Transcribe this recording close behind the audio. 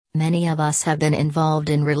Many of us have been involved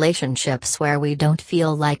in relationships where we don't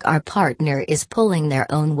feel like our partner is pulling their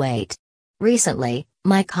own weight. Recently,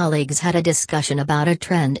 my colleagues had a discussion about a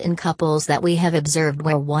trend in couples that we have observed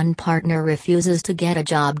where one partner refuses to get a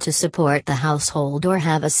job to support the household or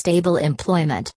have a stable employment,